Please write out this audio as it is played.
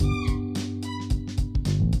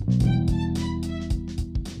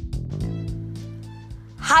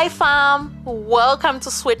Hi fam, welcome to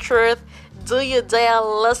Sweet Truth. Do you dare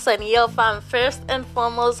listen? Yo fam, first and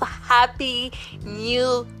foremost, happy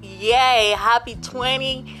new year. Happy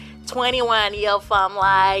 2021. Yo fam,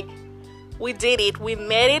 we did it. We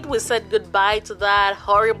made it. We said goodbye to that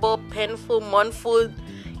horrible, painful, mournful,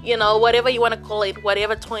 whatever you want to call it,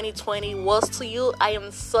 whatever 2020 was to you. I am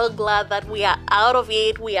so glad that we are out of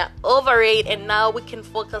it. We are over it, and now we can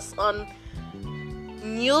focus on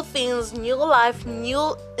new things, new life,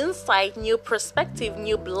 new insight, new perspective,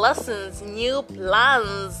 new blessings, new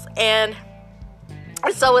plans. And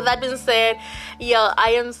so with that being said,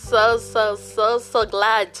 I am so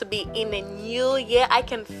glad to be in a new year. I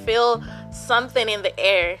can feel something in the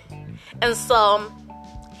air. And so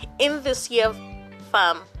in this year,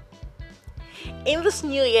 fam, in this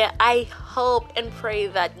new year, I hope and pray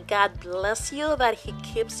that God bless you, that He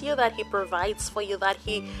keeps you, that He provides for you, that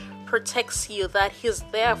He protects you, that He's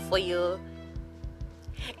there for you.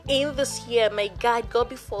 In this year, may God go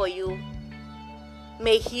before you.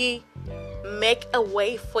 May He make a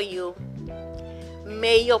way for you.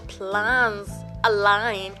 May your plans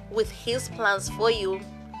align with His plans for you.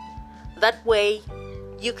 That way,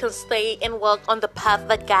 you can stay and walk on the path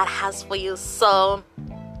that God has for you. So,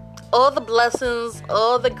 all the blessings,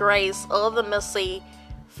 all the grace, all the mercy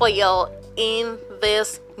for you in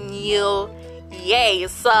this new year.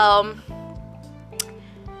 So,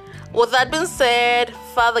 with that being said,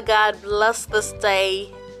 Father God, bless this day.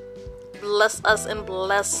 Bless us and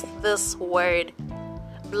bless this word.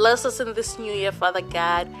 Bless us in this new year, Father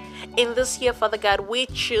God. In this year, Father God, we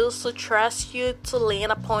choose to trust you, to lean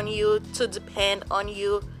upon you, to depend on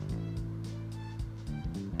you.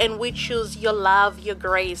 And we choose your love, your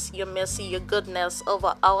grace, your mercy, your goodness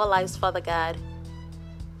over our lives, Father God.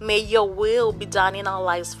 May your will be done in our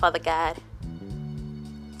lives, Father God.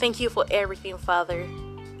 Thank you for everything, Father.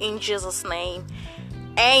 In Jesus' name,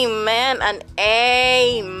 amen and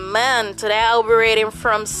amen. Today I'll be reading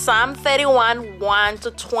from Psalm 31, 1 to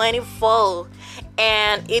 24.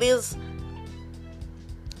 And it is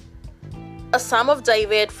a Psalm of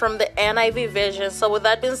David from the NIV version. So with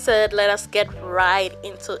that being said, let us get right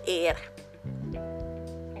into it.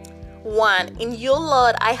 1. In you,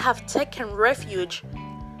 Lord, I have taken refuge.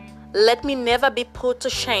 Let me never be put to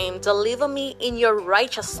shame. Deliver me in your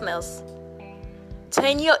righteousness.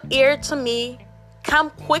 Turn your ear to me. Come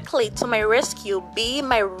quickly to my rescue. Be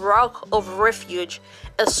my rock of refuge,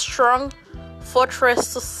 a strong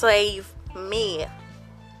fortress to save me.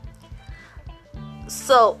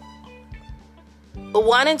 So,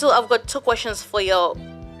 1 and 2, I've got 2 questions for you.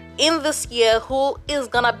 In this year, who is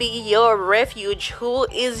gonna be your refuge? Who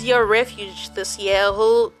is your refuge this year?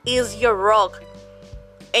 Who is your rock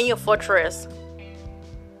and your fortress?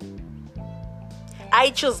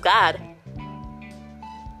 I choose God.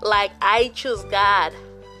 I choose God.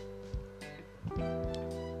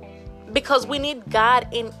 Because we need God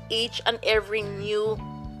in each and every new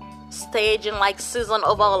stage and season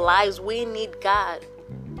of our lives. We need God.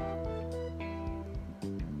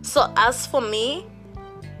 So as for me,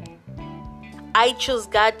 I choose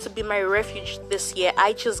God to be my refuge this year.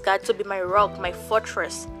 I choose God to be my rock, my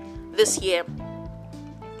fortress this year.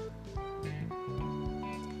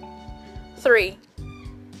 3.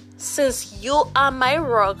 Since you are my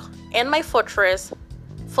rock and my fortress,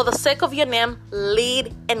 for the sake of your name,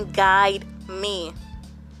 lead and guide me.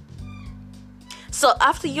 So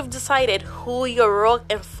after you've decided who your rock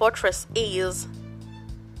and fortress is,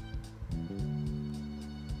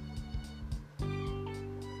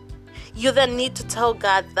 you then need to tell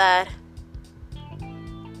God that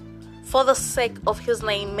for the sake of His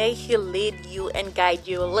name, may He lead you and guide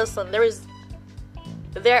you. Listen,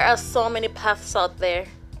 there are so many paths out there,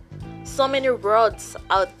 so many roads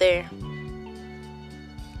out there.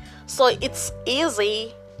 So it's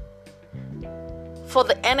easy for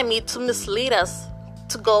the enemy to mislead us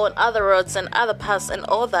to go on other roads and other paths and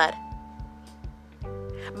all that.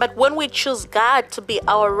 But when we choose God to be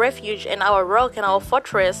our refuge and our rock and our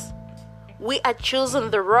fortress, we are choosing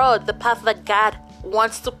the road, the path that God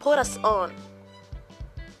wants to put us on.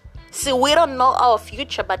 See, we don't know our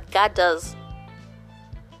future, but God does.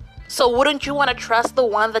 So wouldn't you want to trust the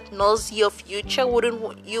one that knows your future?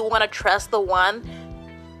 Wouldn't you want to trust the one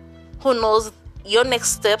who knows your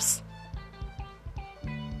next steps?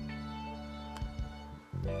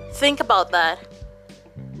 Think about that.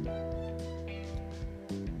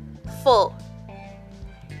 4.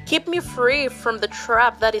 Keep me free from the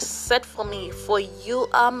trap that is set for me, for you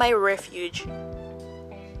are my refuge.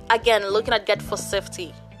 Again, looking at God for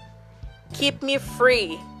safety. Keep me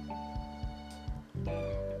free.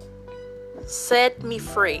 Set me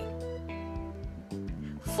free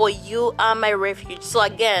for you are my refuge. So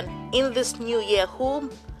again, in this new year, whom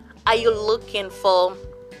are you looking for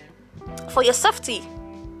your safety?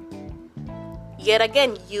 Yet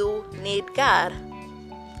again, you need God.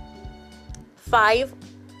 5.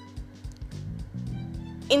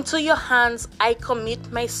 Into your hands I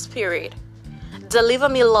commit my spirit. Deliver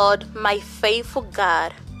me, Lord, my faithful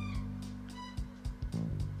God.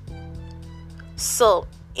 So,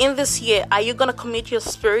 in this year, are you going to commit your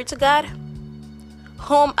spirit to God?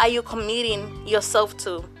 Whom are you committing yourself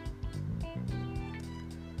to?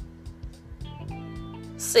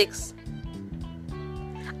 6.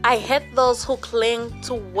 I hate those who cling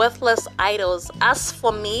to worthless idols. As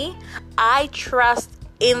for me, I trust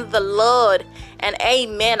in the Lord. And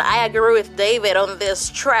amen. I agree with David on this.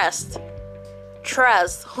 Trust.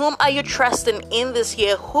 Whom are you trusting in this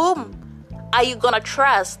year? Whom are you going to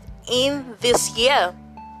trust in this year?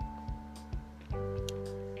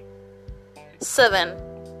 7.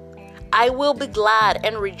 I will be glad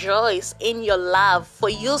and rejoice in your love, for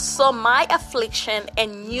you saw my affliction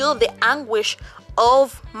and knew the anguish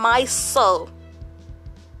of my soul.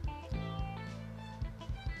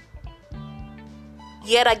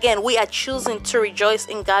 Yet again, we are choosing to rejoice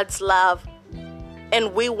in God's love,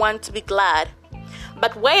 and we want to be glad.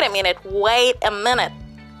 But wait a minute.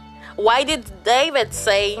 Why did David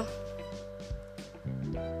say,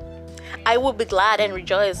 I will be glad and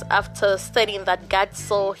rejoice, after stating that God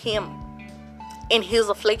saw him in his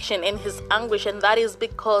affliction, in his anguish? And that is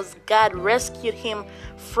because God rescued him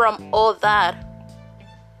from all that.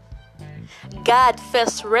 God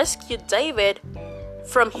first rescued David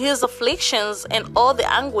from his afflictions and all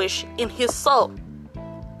the anguish in his soul.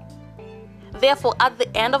 Therefore, at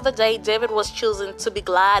the end of the day, David was choosing to be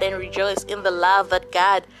glad and rejoice in the love that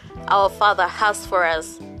God, our Father, has for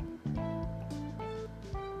us.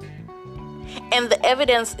 And the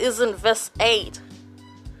evidence is in verse 8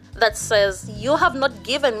 that says, you have not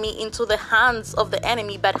given me into the hands of the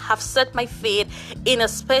enemy, but have set my feet in a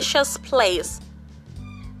spacious place.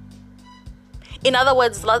 In other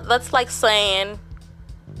words, that's like saying,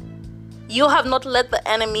 you have not let the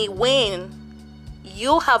enemy win.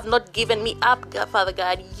 You have not given me up, Father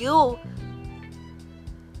God. You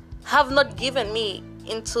have not given me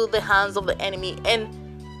into the hands of the enemy. And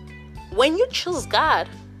when you choose God,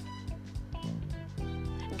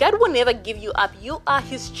 God will never give you up. You are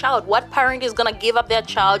his child. What parent is going to give up their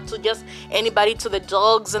child to just anybody, to the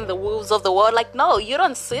dogs and the wolves of the world? Like, no, you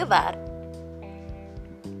don't see that.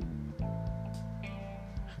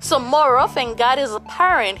 So more often, God is a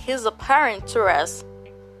parent. He's a parent to us.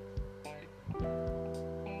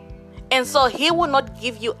 And so he will not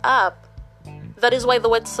give you up. That is why the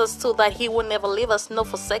word says too that he will never leave us nor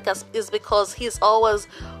forsake us, is because he's always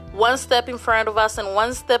one step in front of us and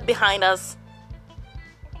one step behind us.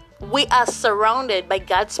 We are surrounded by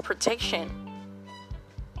God's protection.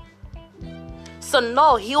 So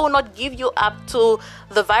no, he will not give you up to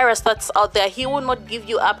the virus that's out there. He will not give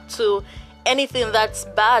you up to anything that's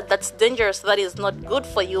bad, that's dangerous, that is not good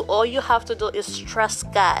for you. All you have to do is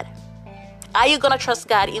trust God. Are you going to trust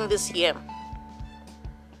God in this year?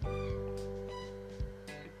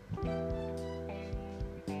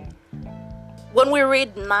 When we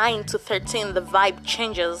read 9 to 13, the vibe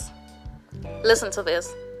changes. Listen to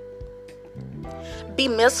this. Be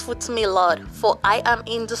merciful to me, Lord, for I am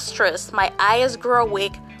in distress. My eyes grow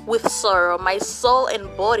weak with sorrow, my soul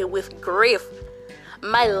and body with grief.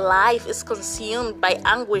 My life is consumed by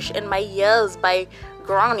anguish and my years by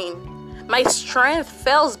groaning. My strength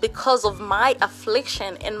fails because of my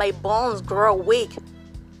affliction and my bones grow weak.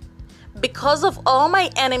 Because of all my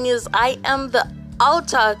enemies, I am the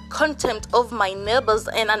utter contempt of my neighbors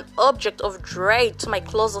and an object of dread to my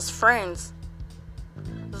closest friends.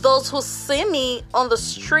 Those who see me on the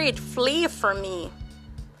street flee from me.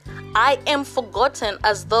 I am forgotten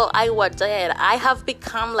as though I were dead. I have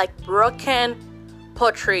become like broken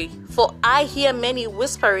pottery, for I hear many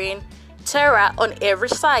whispering terror on every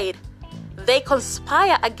side. They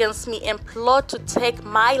conspire against me and plot to take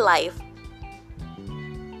my life.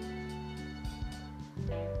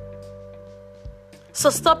 So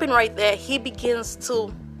stopping right there, he begins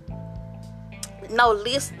to now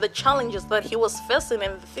list the challenges that he was facing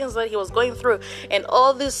and the things that he was going through and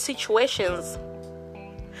all these situations.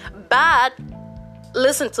 But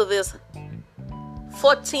listen to this,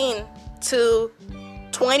 14 to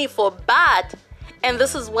 24. But, and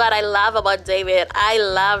this is what I love about David. I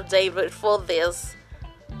love David for this.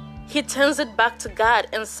 He turns it back to God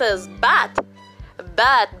and says, but,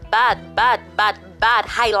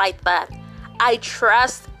 highlight that. I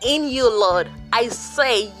trust in you, Lord. I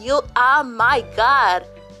say, you are my God.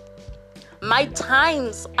 My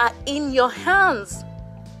times are in your hands.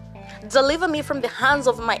 Deliver me from the hands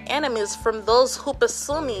of my enemies, from those who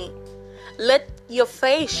pursue me. Let your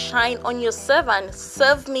face shine on your servant.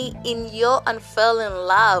 Serve me in your unfailing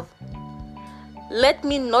love. Let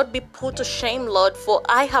me not be put to shame, Lord, for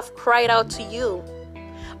I have cried out to you.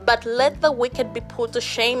 But let the wicked be put to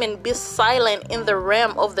shame and be silent in the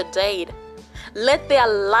realm of the dead. Let their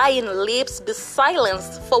lying lips be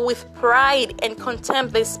silenced, for with pride and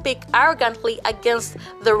contempt they speak arrogantly against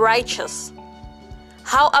the righteous.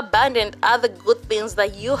 How abundant are the good things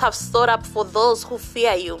that you have stored up for those who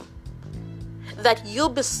fear you, that you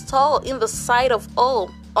bestow in the sight of all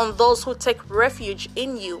on those who take refuge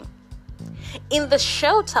in you. In the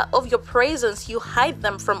shelter of your presence you hide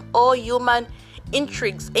them from all human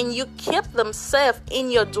intrigues, and you keep them safe in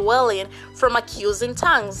your dwelling from accusing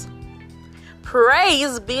tongues.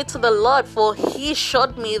 Praise be to the Lord, for he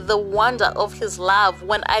showed me the wonder of his love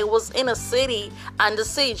when I was in a city under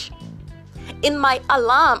siege. In my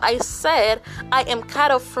alarm I said, I am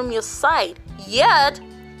cut off from your sight. Yet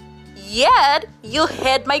you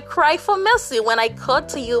heard my cry for mercy when I called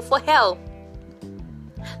to you for help.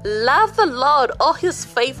 Love the Lord, all his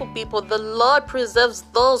faithful people. The Lord preserves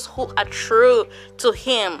those who are true to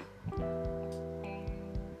him.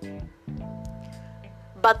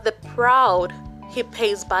 But the proud he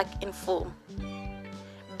pays back in full.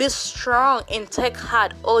 Be strong and take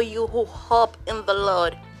heart, all you who hope in the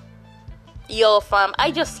Lord. Yo, fam,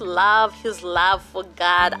 I just love his love for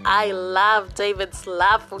God. I love David's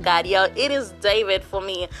love for God. Yo, it is David for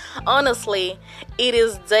me. Honestly, it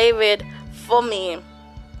is David for me.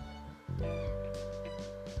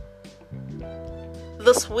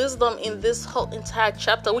 This wisdom in this whole entire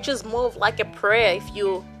chapter, which is more of like a prayer if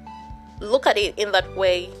you look at it in that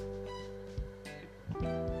way,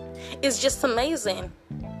 is just amazing.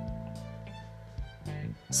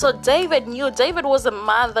 So David was a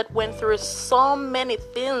man that went through so many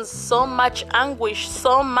things, so much anguish,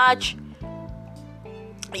 so much,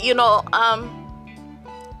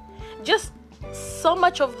 just so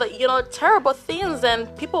much of the, terrible things,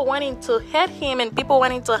 and people wanting to hurt him and people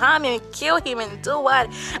wanting to harm him and kill him and do what.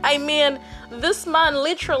 I mean, this man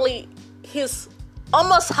literally,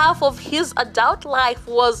 almost half of his adult life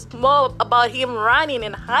was more about him running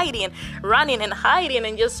and hiding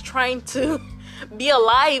and just trying to be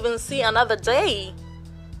alive and see another day.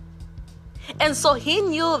 And so he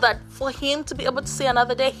knew that for him to be able to see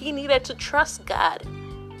another day, he needed to trust God.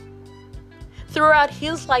 Throughout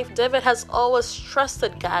his life, David has always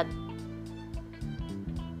trusted God.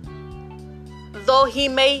 Though he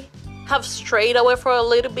may have strayed away for a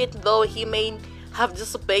little bit, though he may have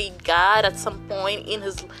disobeyed God at some point in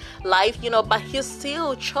his life, but he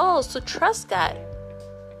still chose to trust God.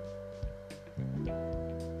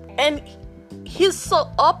 And he's so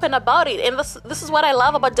open about it. And this is what I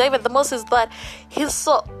love about David the most, is that he's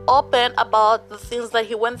so open about the things that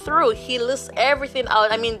he went through. He lists everything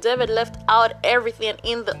out. I mean, David left out everything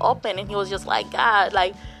in the open, and he was just like, God,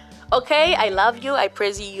 like, okay, I love you, I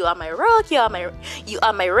praise you, you are my rock, you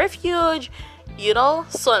are my refuge,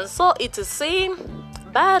 so and so, etc.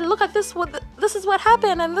 But look at this, this is what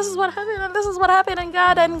happened, and this is what happened, and this is what happened, and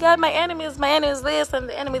God, my enemy is this, and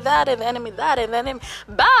the enemy that, and the enemy that, and the enemy.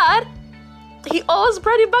 But he always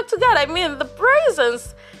brought it back to God. I mean, the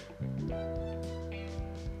presence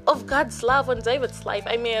of God's love on David's life.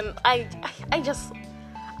 I mean, I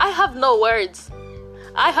have no words.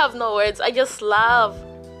 I just love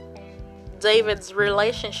David's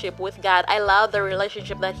relationship with God. I love the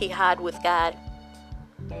relationship that he had with God.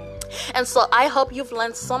 And so I hope you've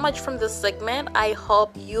learned so much from this segment. I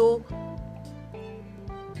hope you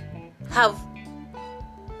have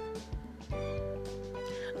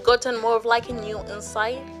gotten more of like a new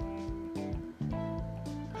insight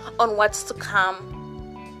on what's to come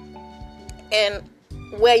and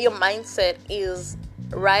where your mindset is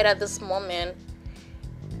right at this moment.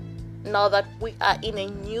 Now that we are in a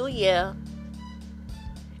new year,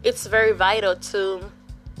 it's very vital to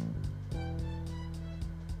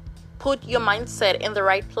put your mindset in the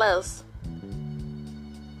right place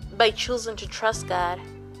by choosing to trust God,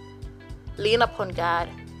 lean upon God,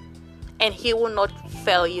 and he will not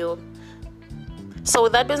fail you. So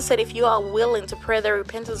with that being said, if you are willing to pray the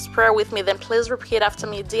repentance prayer with me, then please repeat after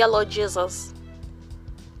me. Dear Lord Jesus,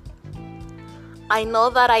 I know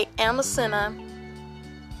that I am a sinner,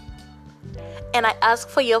 and I ask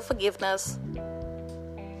for your forgiveness.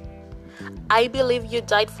 I believe you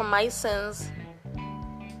died for my sins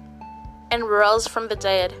and rose from the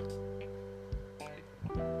dead.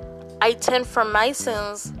 I turn from my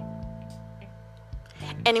sins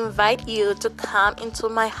and invite you to come into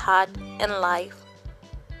my heart and life.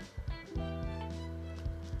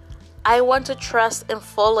 I want to trust and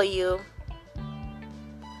follow you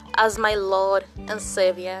as my Lord and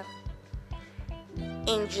Savior.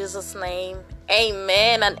 In Jesus' name,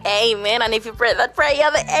 amen and amen. And if you pray that prayer,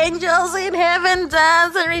 the angels in heaven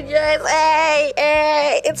dance and rejoice. Hey,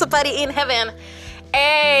 hey, it's a party in heaven.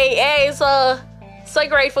 Hey, hey, so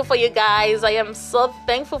grateful for you guys. I am so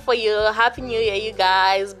thankful for you. Happy New Year, you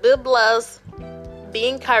guys. Be blessed, be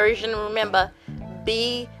encouraged, and remember,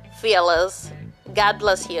 be fearless. God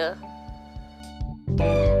bless you.